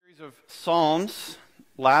Of Psalms.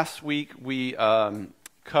 Last week we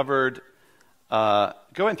covered. Go ahead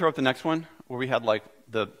and throw up the next one where we had like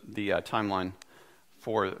the timeline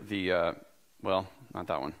for the. Well, not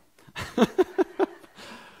that one.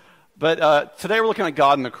 But today we're looking at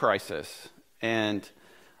God in the crisis, and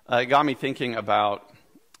it got me thinking about.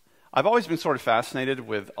 I've always been sort of fascinated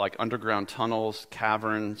with like underground tunnels,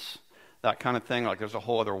 caverns, that kind of thing. Like there's a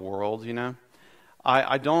whole other world, you know.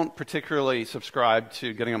 I don't particularly subscribe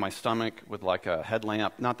to getting on my stomach with like a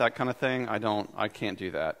headlamp, not that kind of thing. I can't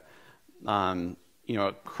do that.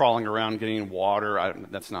 Crawling around, getting water,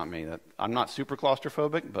 that's not me. I'm not super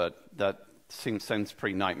claustrophobic, but that seems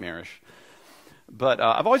pretty nightmarish. But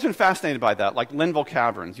I've always been fascinated by that, like Linville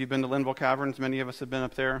Caverns. You've been to Linville Caverns? Many of us have been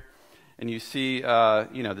up there. And you see,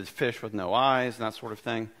 this fish with no eyes and that sort of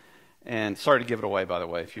thing. And sorry to give it away, by the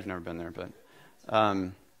way, if you've never been there,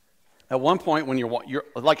 but... At one point, when you're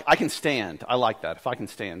like, I can stand. I like that. If I can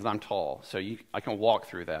stand, and I'm tall, so I can walk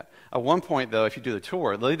through that. At one point, though, if you do the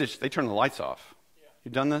tour, they turn the lights off. Yeah.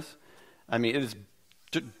 You've done this? I mean, it is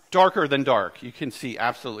darker than dark. You can see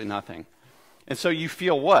absolutely nothing. And so you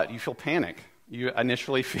feel what? You feel panic. You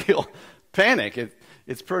initially feel panic.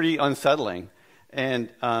 It's pretty unsettling. And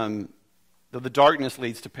the darkness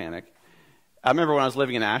leads to panic. I remember when I was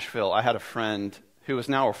living in Asheville, I had a friend who is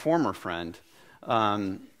now a former friend,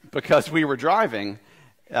 because we were driving,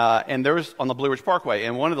 and there was on the Blue Ridge Parkway,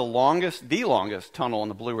 and one of the longest tunnel on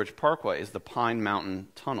the Blue Ridge Parkway is the Pine Mountain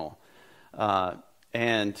Tunnel.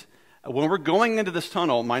 And when we're going into this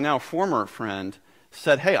tunnel, my now former friend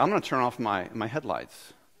said, "Hey, I'm going to turn off my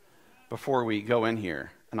headlights before we go in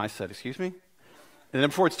here." And I said, "Excuse me?" And then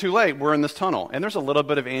before it's too late, we're in this tunnel, and there's a little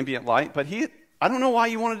bit of ambient light, but I don't know why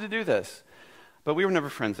you wanted to do this, but we were never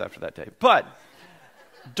friends after that day. But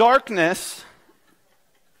darkness...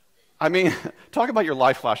 I mean, talk about your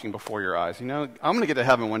life flashing before your eyes. You know, I'm going to get to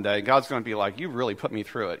heaven one day. God's going to be like, "You really put me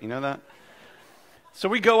through it." You know that? So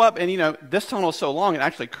we go up, and, this tunnel is so long, it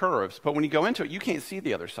actually curves. But when you go into it, you can't see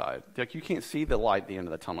the other side. Like, you can't see the light at the end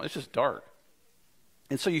of the tunnel. It's just dark.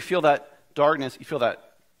 And so you feel that darkness, you feel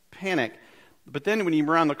that panic. But then when you're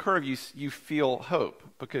around the curve, you feel hope,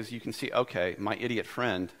 because you can see, okay, my idiot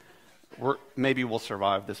friend, maybe we'll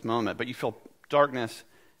survive this moment. But you feel darkness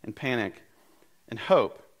and panic and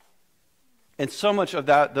hope. And so much of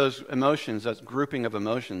those emotions, that grouping of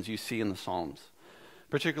emotions, you see in the Psalms,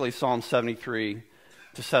 particularly Psalm 73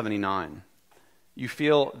 to 79. You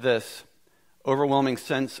feel this overwhelming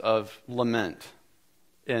sense of lament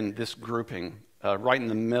in this grouping, right in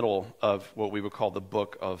the middle of what we would call the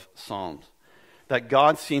book of Psalms, that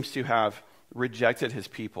God seems to have rejected his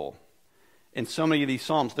people. In so many of these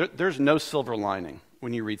Psalms, there's no silver lining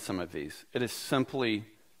when you read some of these. It is simply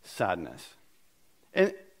sadness.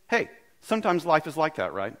 And hey, sometimes life is like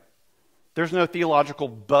that, right? There's no theological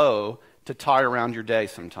bow to tie around your day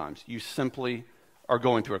sometimes. You simply are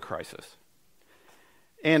going through a crisis.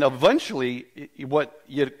 And eventually,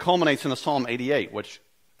 it culminates in the Psalm 88, which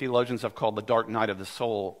theologians have called the dark night of the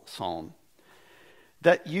soul psalm.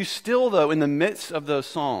 That you still, though, in the midst of those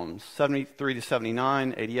Psalms, 73 to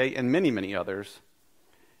 79, 88, and many, many others,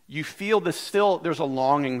 you feel there's a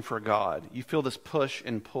longing for God. You feel this push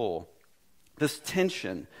and pull. This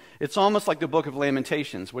tension. It's almost like the book of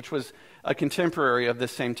Lamentations, which was a contemporary of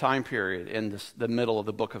this same time period in the middle of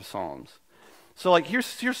the book of Psalms. So here's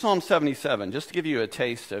Psalm 77, just to give you a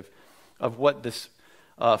taste of what this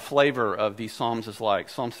flavor of these Psalms is like.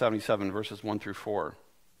 Psalm 77, verses 1 through 4.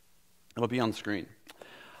 It'll be on the screen.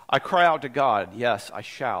 "I cry out to God, yes, I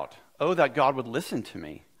shout. Oh, that God would listen to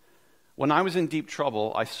me. When I was in deep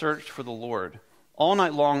trouble, I searched for the Lord. All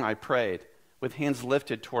night long I prayed, with hands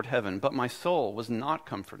lifted toward heaven, but my soul was not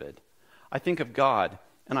comforted. I think of God,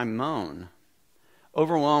 and I moan,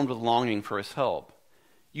 overwhelmed with longing for his help.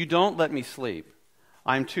 You don't let me sleep.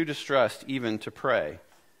 I am too distressed even to pray."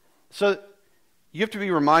 So you have to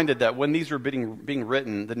be reminded that when these were being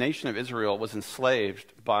written, the nation of Israel was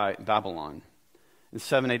enslaved by Babylon. In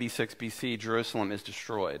 786 BC, Jerusalem is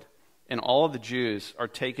destroyed, and all of the Jews are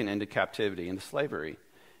taken into captivity, into slavery,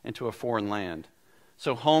 into a foreign land.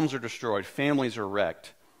 So homes are destroyed, families are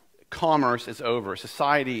wrecked, commerce is over,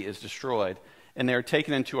 society is destroyed, and they are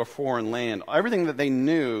taken into a foreign land. Everything that they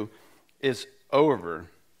knew is over.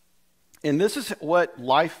 And this is what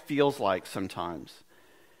life feels like sometimes.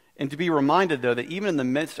 And to be reminded, though, that even in the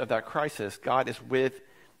midst of that crisis, God is with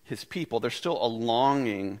his people. There's still a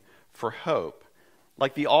longing for hope.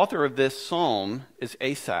 Like the author of this psalm is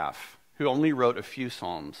Asaph, who only wrote a few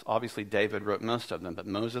psalms. Obviously, David wrote most of them, but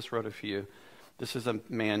Moses wrote a few. This is a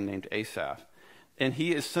man named Asaph. And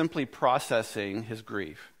he is simply processing his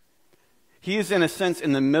grief. He is, in a sense,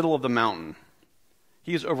 in the middle of the mountain.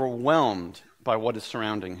 He is overwhelmed by what is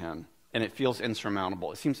surrounding him, and it feels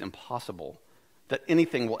insurmountable. It seems impossible that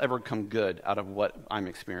anything will ever come good out of what I'm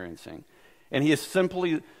experiencing. And he is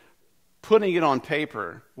simply putting it on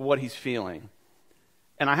paper, what he's feeling.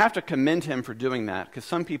 And I have to commend him for doing that, because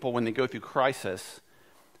some people, when they go through crisis,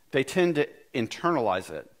 they tend to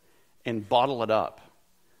internalize it and bottle it up.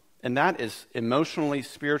 And that is emotionally,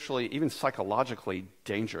 spiritually, even psychologically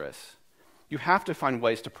dangerous. You have to find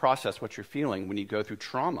ways to process what you're feeling when you go through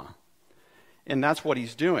trauma. And that's what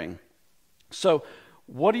he's doing. So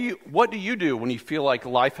what do you do when you feel like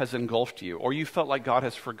life has engulfed you, or you felt like God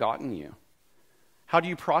has forgotten you? How do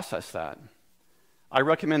you process that? I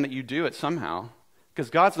recommend that you do it somehow, because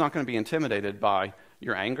God's not going to be intimidated by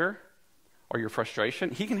your anger or your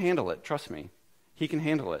frustration. He can handle it, trust me. He can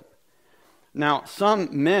handle it. Now,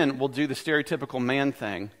 some men will do the stereotypical man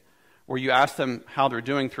thing, where you ask them how they're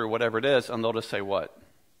doing through whatever it is, and they'll just say, what?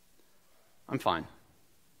 I'm fine.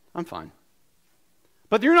 I'm fine.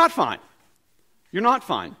 But you're not fine. You're not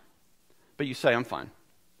fine. But you say, I'm fine.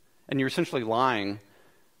 And you're essentially lying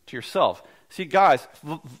to yourself. See, guys,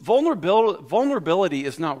 vulnerability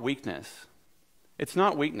is not weakness. It's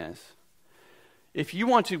not weakness. If you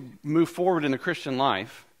want to move forward in the Christian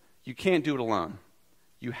life, you can't do it alone.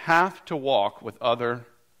 You have to walk with other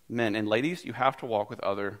men. And ladies, you have to walk with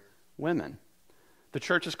other women. The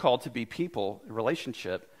church is called to be people in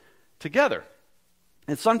relationship together.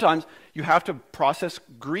 And sometimes you have to process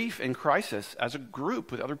grief and crisis as a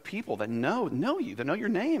group with other people that know you, that know your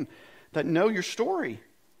name, that know your story.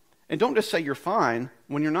 And don't just say you're fine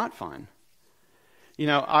when you're not fine. You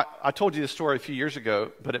know, I told you this story a few years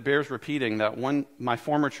ago, but it bears repeating that my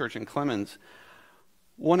former church in Clemens,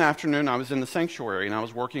 one afternoon I was in the sanctuary and I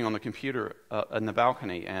was working on the computer in the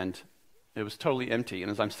balcony, and it was totally empty.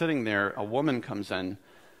 And as I'm sitting there, a woman comes in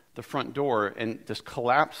the front door and just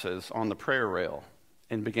collapses on the prayer rail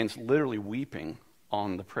and begins literally weeping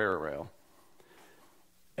on the prayer rail.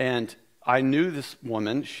 And I knew this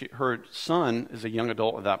woman. Her son is a young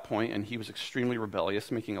adult at that point, and he was extremely rebellious,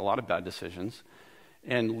 making a lot of bad decisions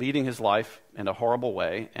and leading his life in a horrible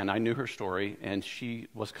way. And I knew her story, and she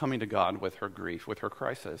was coming to God with her grief, with her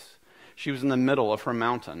crisis. She was in the middle of her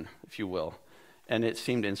mountain, if you will, and it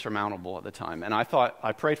seemed insurmountable at the time. And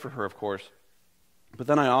I prayed for her, of course, but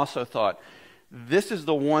then I also thought, this is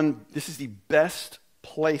the best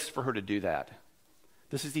place for her to do that.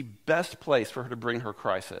 This is the best place for her to bring her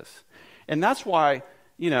crisis. And that's why,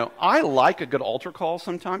 I like a good altar call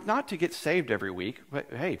sometimes, not to get saved every week. But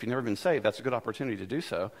hey, if you've never been saved, that's a good opportunity to do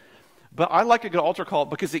so. But I like a good altar call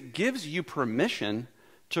because it gives you permission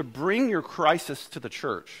to bring your crisis to the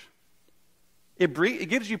church. It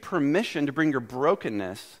gives you permission to bring your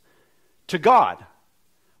brokenness to God.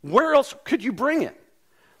 Where else could you bring it?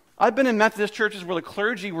 I've been in Methodist churches where the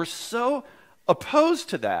clergy were so opposed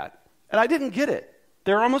to that, and I didn't get it.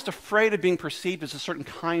 They're almost afraid of being perceived as a certain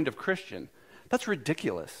kind of Christian. That's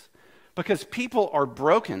ridiculous, because people are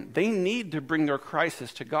broken. They need to bring their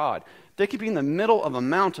crisis to God. They could be in the middle of a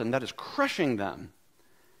mountain that is crushing them.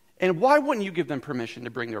 And why wouldn't you give them permission to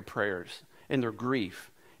bring their prayers and their grief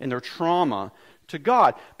and their trauma to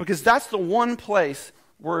God? Because that's the one place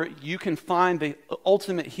where you can find the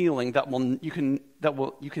ultimate healing that you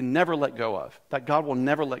can never let go of, that God will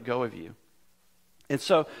never let go of you. And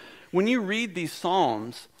so when you read these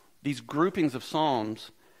psalms, these groupings of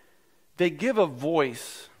psalms, they give a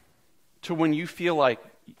voice to when you feel like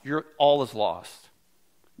all is lost,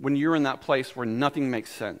 when you're in that place where nothing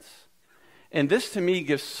makes sense. And this to me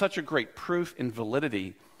gives such a great proof and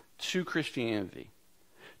validity to Christianity,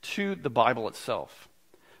 to the Bible itself,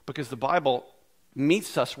 because the Bible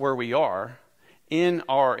meets us where we are in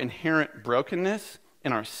our inherent brokenness,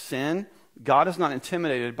 in our sin. God is not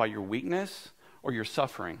intimidated by your weakness or your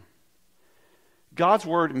suffering. God's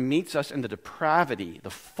word meets us in the depravity, the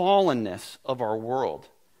fallenness of our world.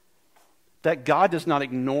 That God does not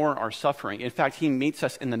ignore our suffering. In fact, he meets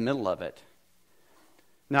us in the middle of it.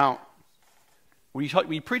 Now,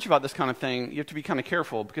 we preach about this kind of thing, you have to be kind of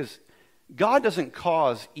careful, because God doesn't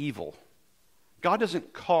cause evil. God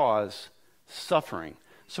doesn't cause suffering.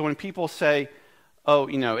 So when people say, oh,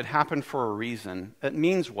 it happened for a reason, it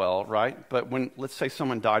means well, right? But when, let's say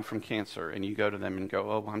someone died from cancer, and you go to them and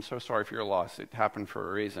go, oh, I'm so sorry for your loss, it happened for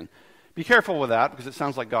a reason. Be careful with that, because it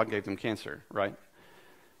sounds like God gave them cancer, right?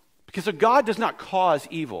 Because so God does not cause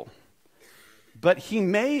evil, but he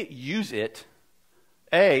may use it,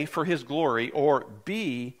 A, for his glory, or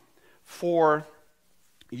B, for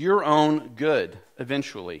your own good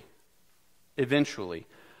eventually.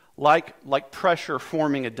 Like pressure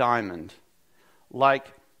forming a diamond,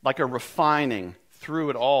 like a refining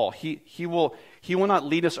through it all. He will He will not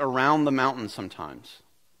lead us around the mountain sometimes.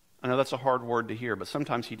 I know that's a hard word to hear, but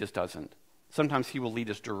sometimes he just doesn't. Sometimes he will lead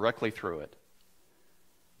us directly through it.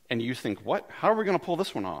 And you think, what? How are we going to pull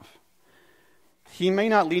this one off? He may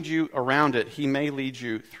not lead you around it. He may lead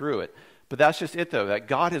you through it. But that's just it, though, that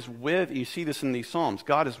God is with, you see this in these Psalms,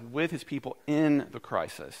 God is with his people in the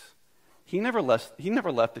crisis. He never left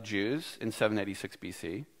the Jews in 786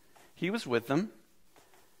 BC. He was with them.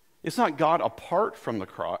 It's not God apart from the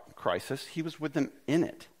crisis. He was with them in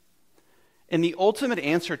it. And the ultimate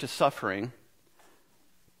answer to suffering,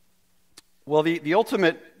 well, the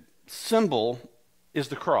ultimate symbol is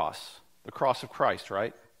the cross of Christ,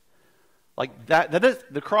 right? Like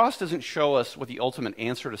the cross doesn't show us what the ultimate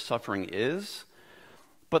answer to suffering is,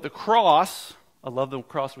 but the cross, I love the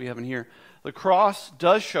cross we have in here, the cross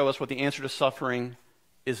does show us what the answer to suffering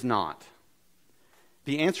is not.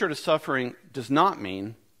 The answer to suffering does not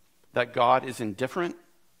mean that God is indifferent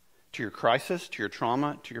to your crisis, to your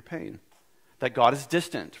trauma, to your pain. That God is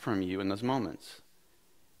distant from you in those moments.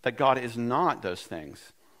 That God is not those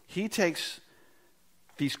things. He takes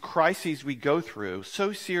these crises we go through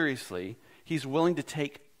so seriously, he's willing to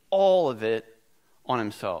take all of it on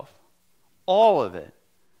himself. All of it.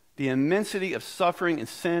 The immensity of suffering and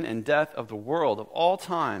sin and death of the world of all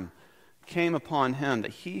time came upon him,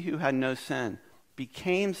 that he who had no sin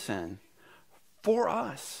became sin for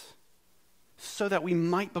us, so that we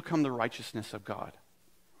might become the righteousness of God.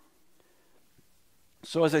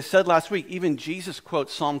 So as I said last week, even Jesus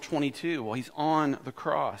quotes Psalm 22 while he's on the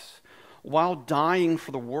cross. While dying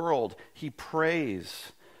for the world, he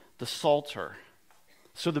prays the Psalter.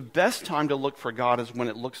 So the best time to look for God is when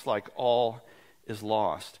it looks like all is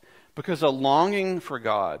lost. Because a longing for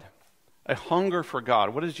God, a hunger for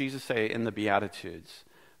God, what does Jesus say in the Beatitudes?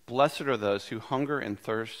 Blessed are those who hunger and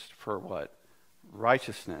thirst for what?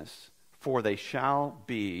 Righteousness, for they shall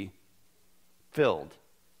be filled.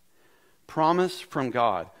 Promise from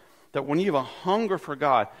God that when you have a hunger for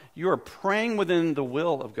God, you are praying within the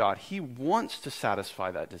will of God. He wants to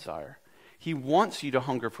satisfy that desire. He wants you to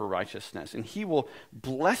hunger for righteousness, and he will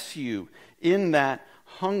bless you in that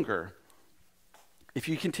hunger. If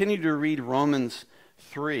you continue to read Lamentations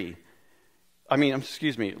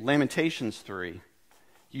 3,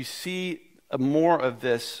 you see more of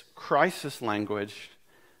this crisis language,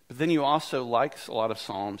 but then you also, like a lot of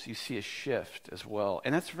Psalms, you see a shift as well.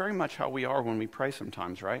 And that's very much how we are when we pray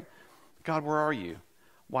sometimes, right? God, where are you?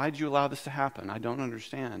 Why did you allow this to happen? I don't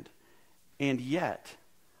understand. And yet,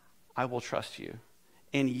 I will trust you.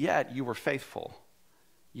 And yet, you were faithful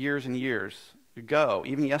years and years ago,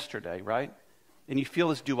 even yesterday, right? And you feel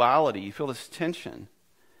this duality, you feel this tension.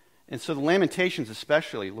 And so the Lamentations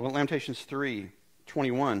especially, Lamentations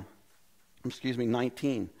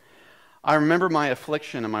 19. I remember my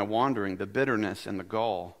affliction and my wandering, the bitterness and the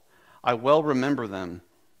gall. I well remember them,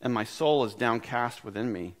 and my soul is downcast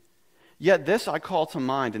within me. Yet this I call to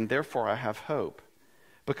mind, and therefore I have hope.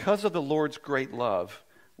 Because of the Lord's great love,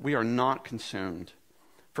 we are not consumed,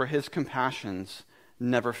 for his compassions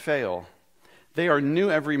never fail. They are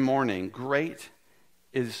new every morning. Great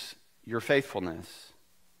is your faithfulness.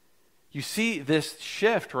 You see this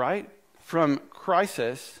shift, right? From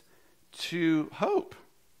crisis to hope.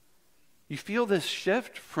 You feel this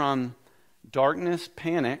shift from darkness,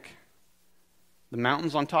 panic, the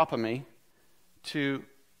mountains on top of me, to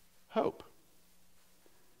hope.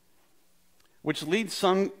 Which leads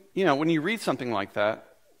some, when you read something like that,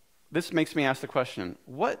 this makes me ask the question,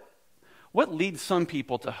 what leads some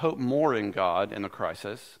people to hope more in God in the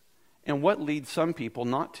crisis, and what leads some people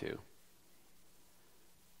not to?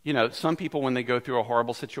 Some people, when they go through a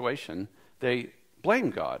horrible situation, they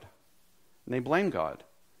blame God. And they blame God.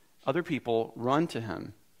 Other people run to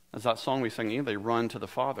him. As that song we sang, they run to the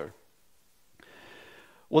Father.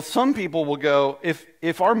 Well, some people will go,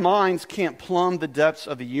 if our minds can't plumb the depths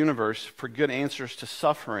of the universe for good answers to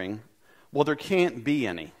suffering, well, there can't be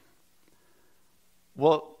any.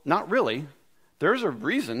 Well, not really. There's a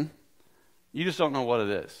reason. You just don't know what it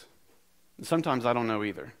is. And sometimes I don't know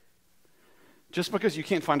either. Just because you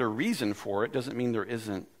can't find a reason for it doesn't mean there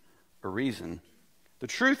isn't a reason. The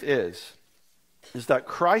truth is that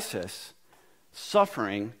crisis,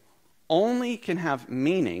 suffering, only can have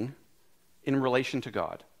meaning in relation to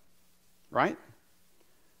God, right?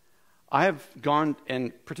 I have gone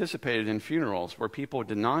and participated in funerals where people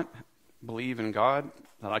did not believe in God,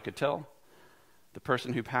 that I could tell. The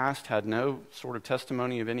person who passed had no sort of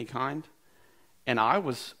testimony of any kind. And I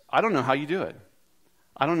don't know how you do it.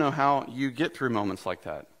 I don't know how you get through moments like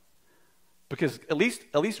that. Because at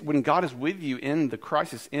least when God is with you in the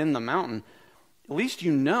crisis, in the mountain, at least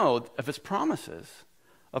you know of his promises,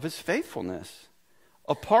 of his faithfulness.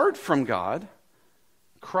 Apart from God,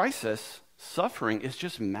 crisis, suffering, is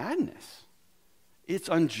just madness. It's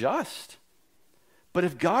unjust. But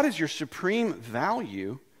if God is your supreme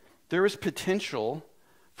value, there is potential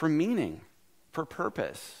for meaning, for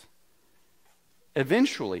purpose.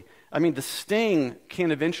 Eventually, the sting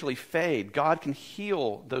can eventually fade. God can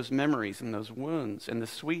heal those memories and those wounds, and the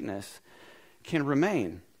sweetness can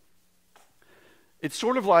remain. It's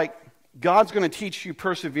sort of like God's going to teach you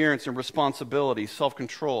perseverance and responsibility,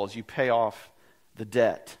 self-control as you pay off the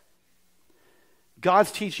debt.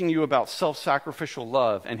 God's teaching you about self-sacrificial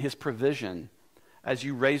love and his provision as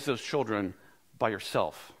you raise those children by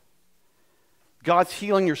yourself. God's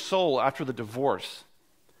healing your soul after the divorce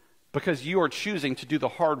because you are choosing to do the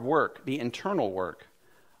hard work, the internal work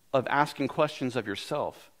of asking questions of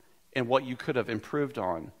yourself and what you could have improved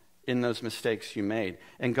on in those mistakes you made.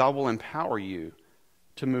 And God will empower you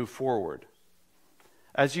to move forward.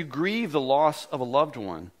 As you grieve the loss of a loved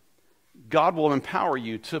one, God will empower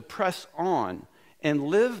you to press on and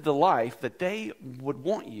live the life that they would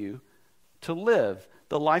want you to live,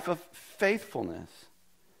 the life of faithfulness.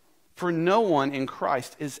 For no one in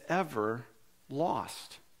Christ is ever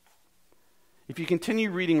lost. If you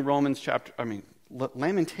continue reading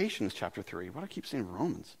Lamentations chapter 3. Why do I keep saying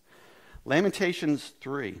Romans? Lamentations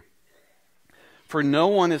 3. For no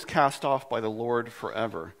one is cast off by the Lord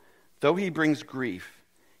forever. Though he brings grief,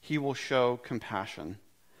 he will show compassion.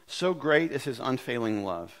 So great is his unfailing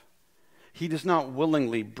love. He does not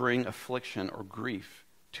willingly bring affliction or grief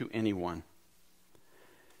to anyone.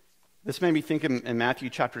 This made me think in Matthew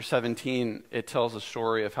chapter 17, it tells a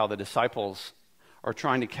story of how the disciples are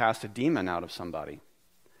trying to cast a demon out of somebody.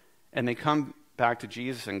 And they come back to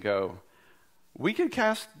Jesus and go, we could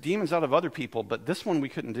cast demons out of other people, but this one we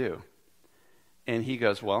couldn't do. And he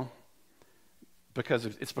goes, well,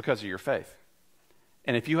 it's because of your faith.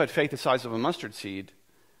 And if you had faith the size of a mustard seed,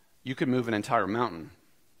 you could move an entire mountain.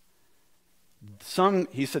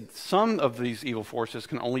 He said, some of these evil forces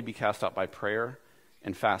can only be cast out by prayer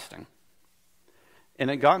and fasting. And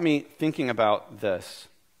it got me thinking about this,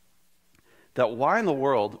 that why in the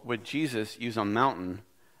world would Jesus use a mountain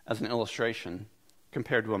as an illustration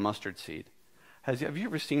compared to a mustard seed? Have you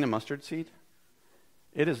ever seen a mustard seed?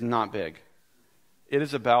 It is not big. It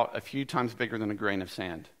is about a few times bigger than a grain of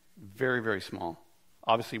sand. Very, very small.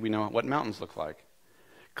 Obviously, we know what mountains look like.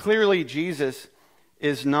 Clearly, Jesus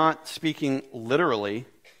is not speaking literally.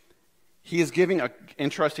 He is giving an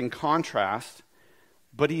interesting contrast,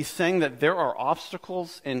 but he's saying that there are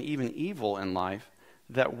obstacles and even evil in life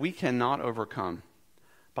that we cannot overcome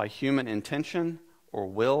by human intention or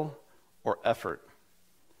will or effort.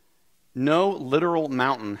 No literal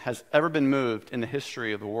mountain has ever been moved in the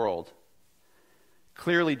history of the world.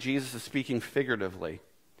 Clearly, Jesus is speaking figuratively.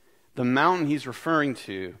 The mountain he's referring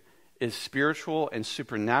to is spiritual and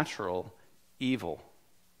supernatural evil.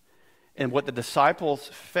 And what the disciples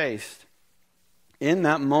faced in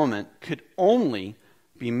that moment could only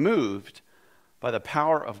be moved by the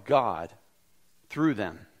power of God through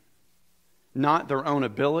them, not their own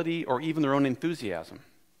ability or even their own enthusiasm.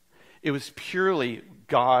 It was purely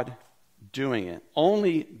God doing it.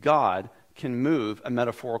 Only God can move a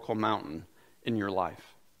metaphorical mountain in your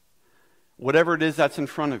life. Whatever it is that's in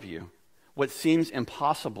front of you, what seems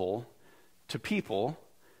impossible to people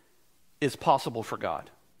is possible for God.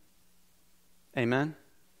 Amen?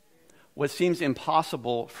 What seems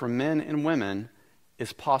impossible for men and women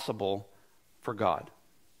is possible for God.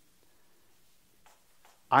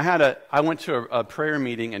 I went to a prayer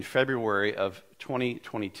meeting in February of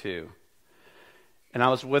 2022, and I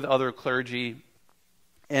was with other clergy,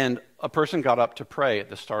 and a person got up to pray at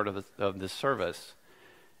the start of this service.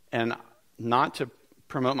 And not to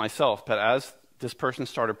promote myself, but as this person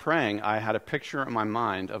started praying, I had a picture in my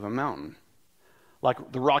mind of a mountain,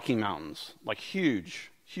 like the Rocky Mountains, like huge,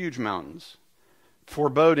 huge mountains,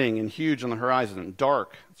 foreboding and huge on the horizon,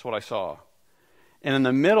 dark, that's what I saw. And in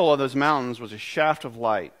the middle of those mountains was a shaft of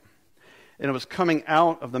light, and it was coming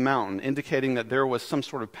out of the mountain, indicating that there was some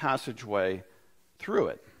sort of passageway through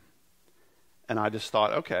it. And I just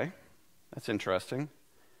thought, okay, that's interesting.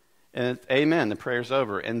 And amen, the prayer's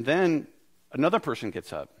over. And then another person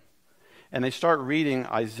gets up, and they start reading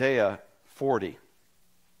Isaiah 40.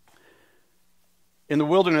 In the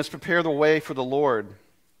wilderness, prepare the way for the Lord.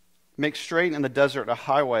 Make straight in the desert a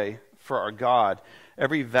highway for our God.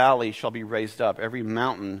 Every valley shall be raised up, every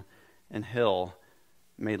mountain and hill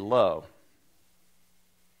made low.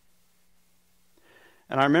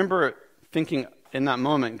 And I remember thinking in that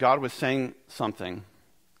moment, God was saying something.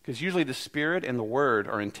 Because usually the Spirit and the Word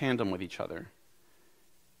are in tandem with each other.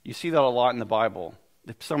 You see that a lot in the Bible.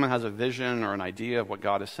 If someone has a vision or an idea of what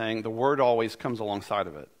God is saying, the Word always comes alongside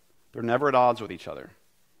of it. They're never at odds with each other.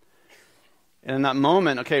 And in that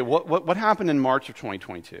moment, okay, what happened in March of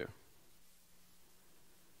 2022?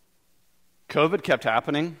 COVID kept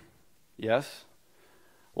happening, yes.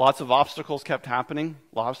 Lots of obstacles kept happening.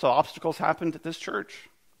 Lots of obstacles happened at this church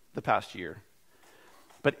the past year.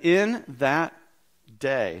 But in that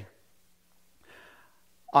day,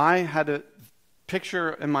 I had a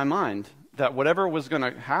picture in my mind that whatever was going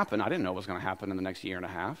to happen, I didn't know what was going to happen in the next year and a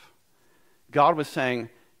half. God was saying,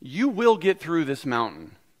 you will get through this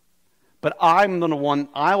mountain, but I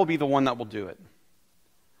will be the one that will do it.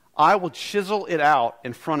 I will chisel it out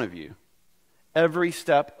in front of you every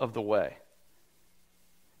step of the way.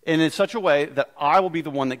 And in such a way that I will be the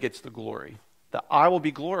one that gets the glory, that I will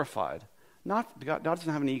be glorified. Not God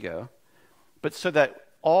doesn't have an ego, but so that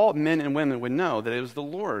all men and women would know that it was the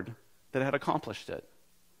Lord that had accomplished it.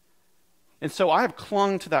 And so I have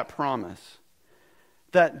clung to that promise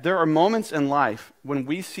that there are moments in life when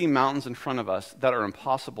we see mountains in front of us that are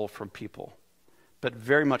impossible for people, but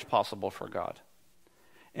very much possible for God.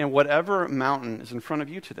 And whatever mountain is in front of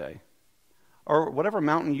you today, or whatever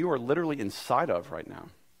mountain you are literally inside of right now,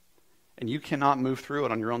 and you cannot move through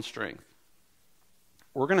it on your own strength,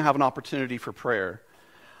 we're going to have an opportunity for prayer.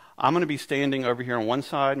 I'm going to be standing over here on one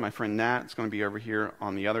side. My friend Nat is going to be over here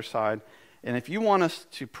on the other side. And if you want us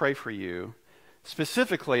to pray for you,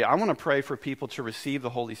 specifically, I want to pray for people to receive the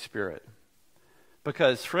Holy Spirit.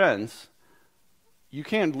 Because, friends, you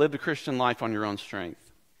can't live the Christian life on your own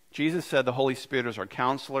strength. Jesus said the Holy Spirit is our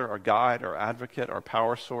counselor, our guide, our advocate, our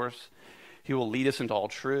power source. He will lead us into all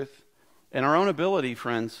truth. In our own ability,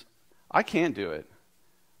 friends, I can't do it.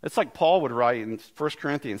 It's like Paul would write in 1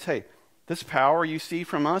 Corinthians, hey, this power you see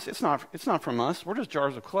from us, it's not from us. We're just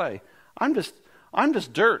jars of clay. I'm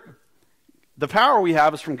just dirt. The power we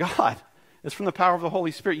have is from God. It's from the power of the Holy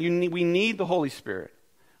Spirit. We need the Holy Spirit.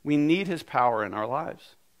 We need his power in our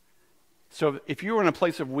lives. So if you are in a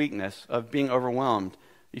place of weakness, of being overwhelmed,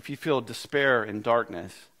 if you feel despair and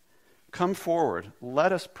darkness, come forward.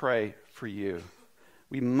 Let us pray for you.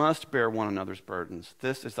 We must bear one another's burdens.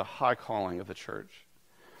 This is the high calling of the church.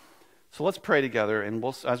 So let's pray together, and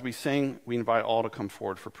as we sing, we invite all to come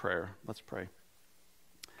forward for prayer. Let's pray.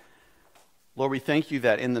 Lord, we thank you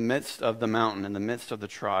that in the midst of the mountain, in the midst of the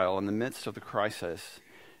trial, in the midst of the crisis,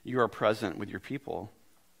 you are present with your people.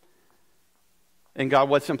 And God,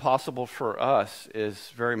 what's impossible for us is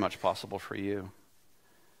very much possible for you.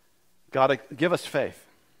 God, give us faith.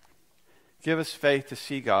 Give us faith to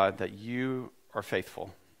see, God, that you are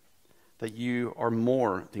faithful, that you are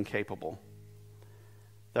more than capable,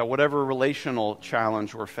 that whatever relational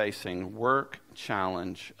challenge we're facing, work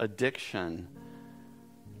challenge, addiction,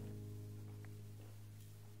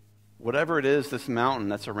 whatever it is, this mountain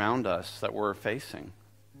that's around us that we're facing,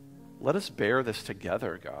 let us bear this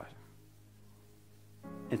together, God.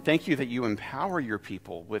 And thank you that you empower your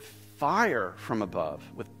people with fire from above,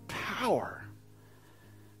 with power,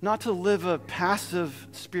 not to live a passive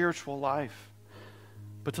spiritual life,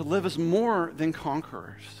 but to live as more than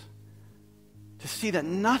conquerors, to see that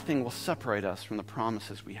nothing will separate us from the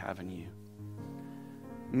promises we have in you.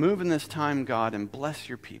 Move in this time, God, and bless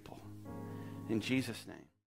your people. In Jesus' name.